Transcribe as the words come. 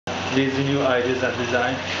these new ideas and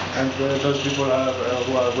design. And those people are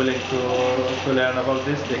who are willing to learn about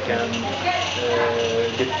this, they can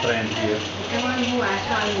get trained here. كمان هو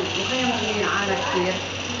عشان مخيم اللي ينعانى كثير،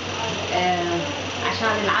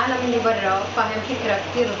 عشان العالم اللي برا فاهم فكرة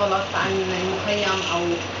كثير غلط عن المخيم أو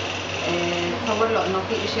تصور له إنه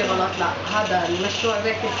في إشي غلط. لا، هذا المشروع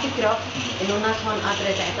بيعكس فكرة إنه الناس هون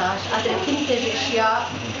قادرة تعيش، قادرة تنتج أشياء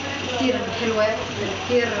كثير حلوة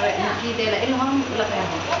كثير مفيدة لإلهم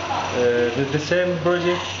ولغيرهم. The same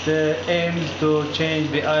project aims to change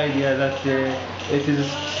the idea that it is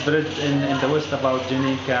spread in the West about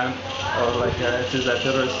Jenin camp, or like it is a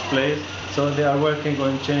terrorist place. So they are working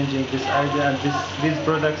on changing this idea, and these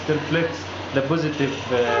products reflect the positive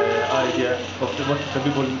idea of what the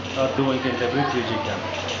people are doing in the refugee camp.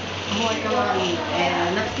 هو كمان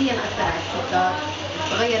نفسيا أثر على الستات،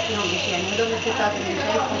 غير فيهم شيء. يعني هدول الستات اللي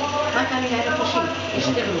شايفهم ما كانوا يعرفوا شيء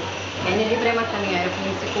يشتغلوا، يعني الإبرة ما كانوا يعرفوا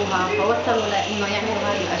يمسكوها، فوصلوا لإنه يعملوا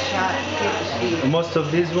هذه الأشياء كثير شيء. Most of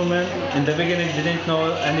these women in the beginning didn't know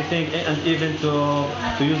anything and even to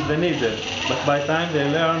use the needle, but by time they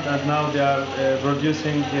learned and now they are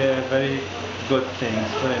producing very good things,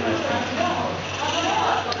 very nice things.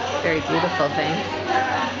 Very beautiful thing.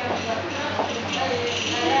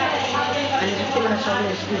 أنا جبت لها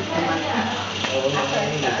شغلة جديد كمان.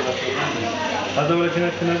 هذول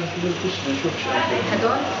كنا نشوف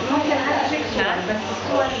هدول ممكن أعطيك صور، بس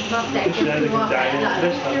الصور ما بتعكس الواقع. لا.